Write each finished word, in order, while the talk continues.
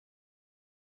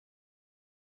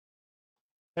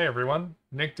Hey everyone,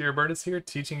 Nick Dearbird is here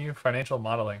teaching you financial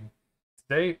modeling.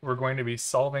 Today we're going to be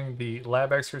solving the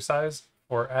lab exercise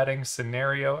for adding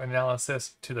scenario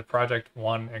analysis to the Project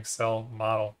 1 Excel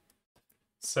model.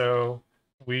 So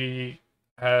we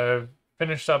have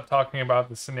finished up talking about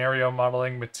the scenario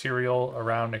modeling material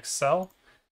around Excel,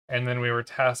 and then we were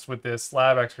tasked with this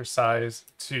lab exercise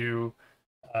to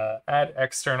add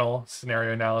external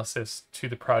scenario analysis to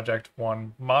the Project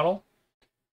 1 model,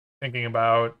 thinking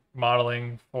about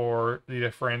modeling for the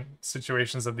different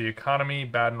situations of the economy,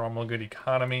 bad, normal, good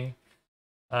economy,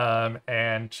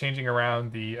 and changing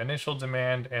around the initial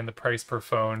demand and the price per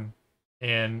phone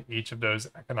in each of those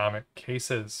economic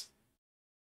cases,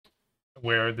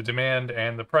 where the demand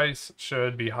and the price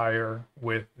should be higher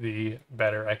with the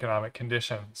better economic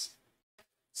conditions.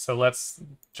 So let's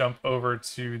jump over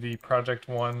to the Project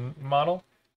 1 model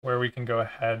where we can go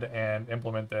ahead and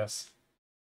implement this.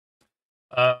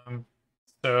 Um,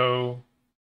 so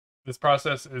this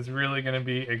process is really going to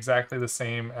be exactly the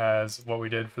same as what we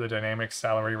did for the dynamic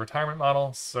salary retirement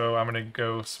model. So I'm going to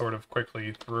go sort of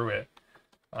quickly through it.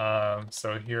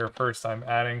 So here first I'm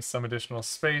adding some additional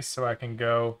space so I can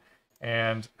go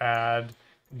and add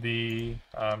the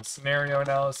scenario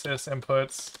analysis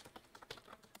inputs.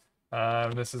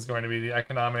 This is going to be the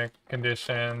economic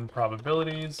condition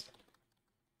probabilities.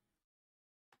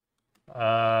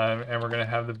 And we're going to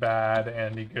have the bad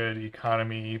and the good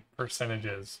economy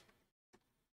percentages.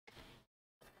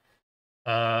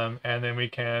 And then we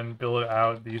can build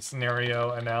out the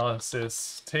scenario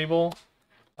analysis table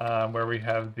where we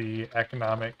have the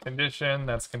economic condition.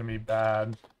 That's going to be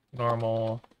bad,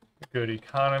 normal, good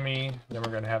economy. Then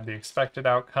we're going to have the expected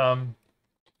outcome.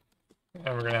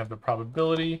 And we're going to have the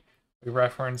probability. We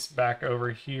reference back over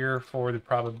here for the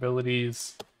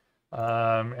probabilities.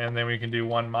 And then we can do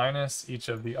 1 minus each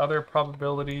of the other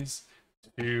probabilities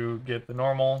to get the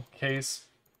normal case.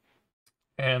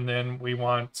 And then we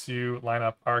want to line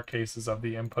up our cases of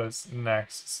the inputs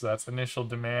next. So that's initial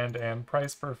demand and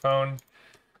price per phone.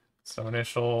 So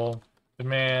initial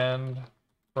demand,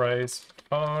 price,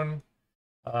 phone.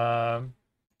 And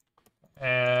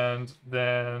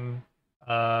then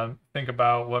think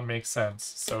about what makes sense.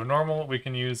 So normal, we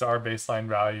can use our baseline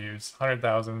values,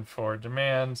 100,000 for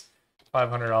demand,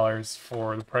 $500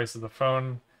 for the price of the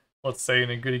phone. Let's say in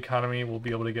a good economy, we'll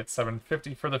be able to get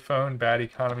 750 for the phone. Bad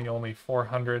economy, only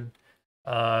 400.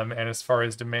 And as far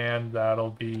as demand,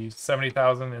 that'll be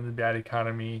 70,000 in the bad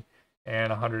economy and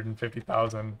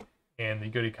 150,000 in the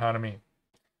good economy.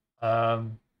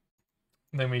 Then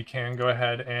we can go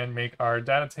ahead and make our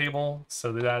data table.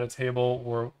 So the data table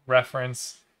will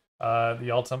reference the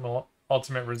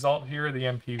ultimate result here, the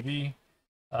MPV,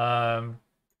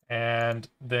 and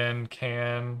then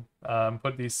can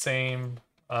put these same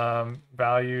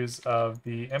values of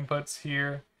the inputs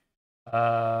here.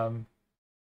 So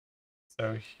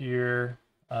here,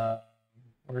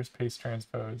 where's paste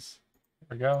transpose?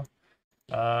 There we go.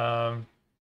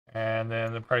 And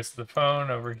then the price of the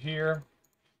phone over here.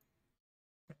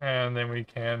 And then we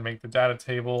can make the data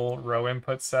table. Row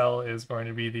input cell is going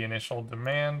to be the initial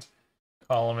demand.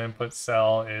 Column input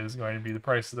cell is going to be the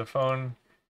price of the phone.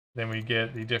 Then we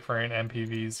get the different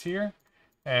MPVs here.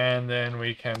 And then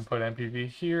we can put MPV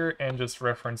here and just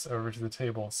reference over to the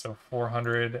table. So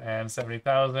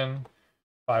 470,000,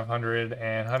 500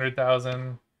 and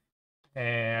 100,000,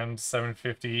 and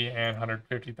 750 and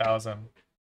 150,000.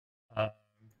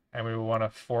 And we will want to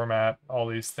format all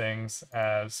these things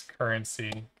as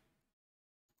currency.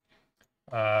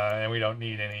 And we don't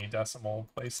need any decimal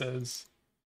places.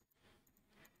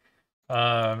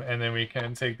 And then we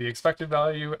can take the expected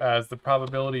value as the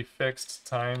probability fixed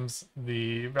times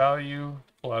the value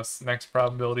plus next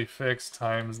probability fixed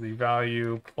times the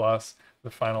value plus the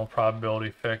final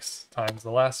probability fixed times the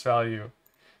last value.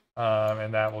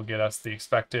 And that will get us the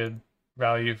expected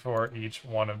value for each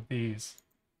one of these.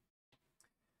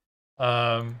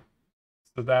 So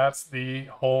that's the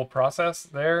whole process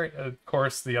there. Of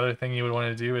course, the other thing you would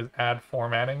want to do is add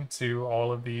formatting to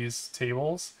all of these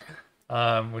tables.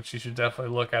 Which you should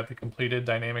definitely look at the completed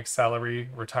dynamic salary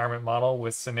retirement model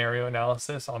with scenario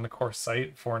analysis on the course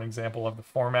site for an example of the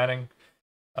formatting.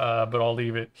 But I'll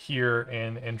leave it here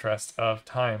in interest of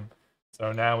time.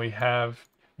 So now we have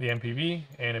the MPV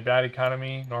in a bad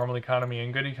economy, normal economy,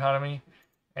 and good economy,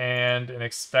 and an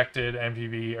expected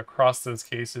MPV across those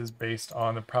cases based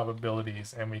on the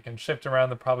probabilities. And we can shift around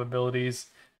the probabilities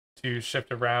to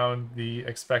shift around the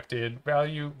expected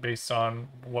value based on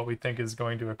what we think is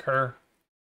going to occur.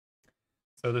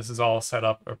 So this is all set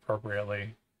up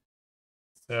appropriately.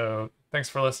 So thanks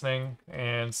for listening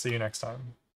and see you next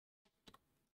time.